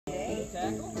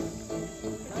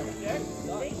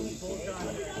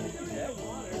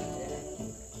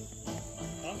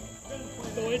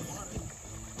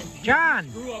John,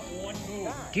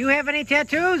 do you have any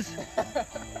tattoos?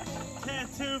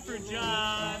 Tattoo for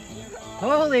John.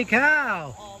 Holy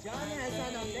cow. John has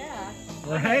on a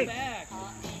back. Right.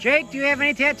 Jake, do you have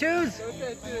any tattoos? No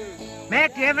tattoos.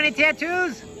 Matt, do you have any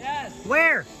tattoos? Yes.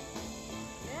 Where?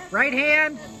 Right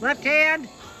hand, left hand,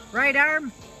 right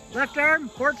arm, left arm,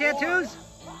 4 tattoos?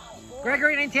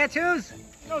 Gregory, any tattoos?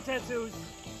 No tattoos.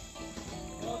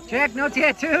 Jack, no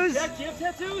tattoos? Jack, do you have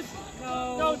tattoos?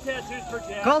 No. No tattoos for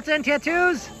Jack. Colton,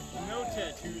 tattoos? No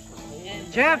tattoos for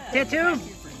Colton. Jeff, tattoo?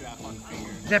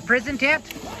 Is that prison tat?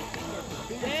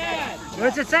 Dad.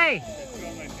 What does it say?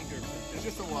 It's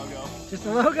just a logo. Just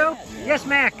a logo? Yes,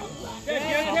 Mac. Dad, do you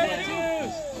have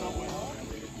tattoos?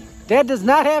 Dad does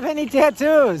not have any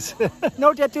tattoos.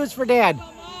 No tattoos for Dad.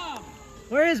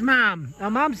 Where is Mom? Oh,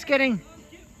 Mom's getting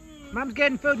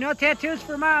food. No tattoos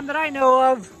for Mom that I know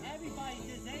of. Everybody,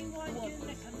 does anyone get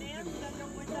the command center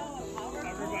window of power?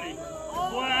 Everybody.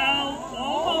 Well,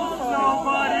 almost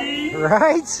nobody.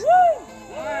 Right?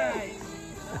 Alright.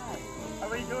 Are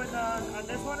we doing on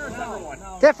this one or a different one?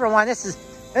 Different one. This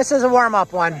is a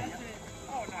warm-up one.